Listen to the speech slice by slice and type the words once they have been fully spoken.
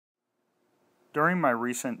During my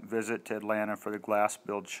recent visit to Atlanta for the Glass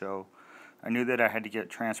Build show, I knew that I had to get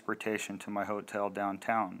transportation to my hotel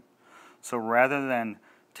downtown. So rather than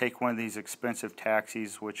take one of these expensive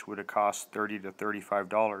taxis, which would have cost $30 to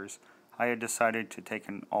 $35, I had decided to take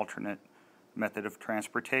an alternate method of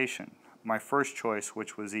transportation. My first choice,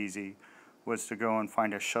 which was easy, was to go and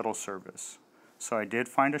find a shuttle service. So I did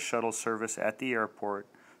find a shuttle service at the airport,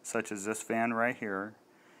 such as this van right here,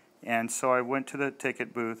 and so I went to the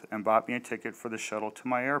ticket booth and bought me a ticket for the shuttle to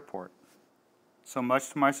my airport. So much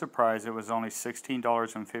to my surprise, it was only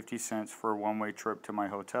 $16.50 for a one-way trip to my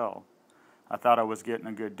hotel. I thought I was getting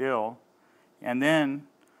a good deal, and then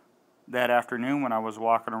that afternoon when I was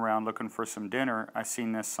walking around looking for some dinner, I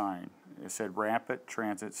seen this sign. It said Rapid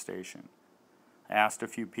Transit Station. I asked a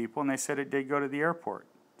few people and they said it did go to the airport.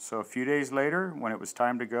 So a few days later, when it was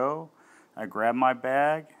time to go, I grabbed my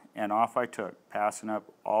bag and off I took, passing up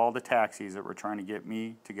all the taxis that were trying to get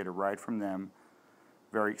me to get a ride from them,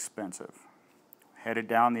 very expensive. Headed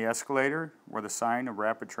down the escalator where the sign of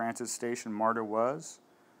Rapid Transit Station MARTA was,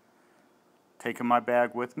 taking my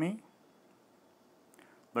bag with me.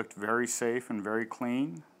 Looked very safe and very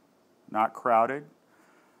clean, not crowded.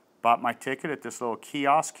 Bought my ticket at this little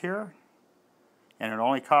kiosk here, and it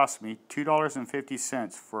only cost me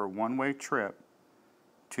 $2.50 for a one-way trip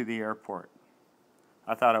to the airport.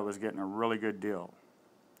 I thought I was getting a really good deal.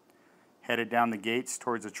 Headed down the gates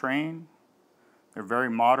towards the train. They're very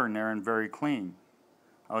modern there and very clean.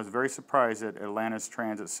 I was very surprised at Atlanta's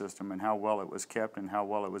transit system and how well it was kept and how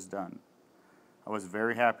well it was done. I was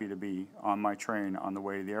very happy to be on my train on the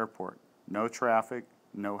way to the airport. No traffic,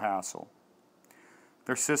 no hassle.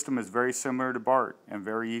 Their system is very similar to BART and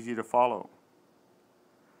very easy to follow.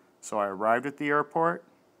 So I arrived at the airport,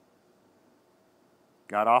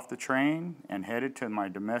 got off the train and headed to my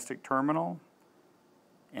domestic terminal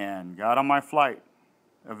and got on my flight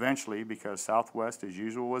eventually because Southwest as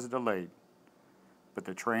usual was delayed. But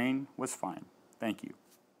the train was fine. Thank you.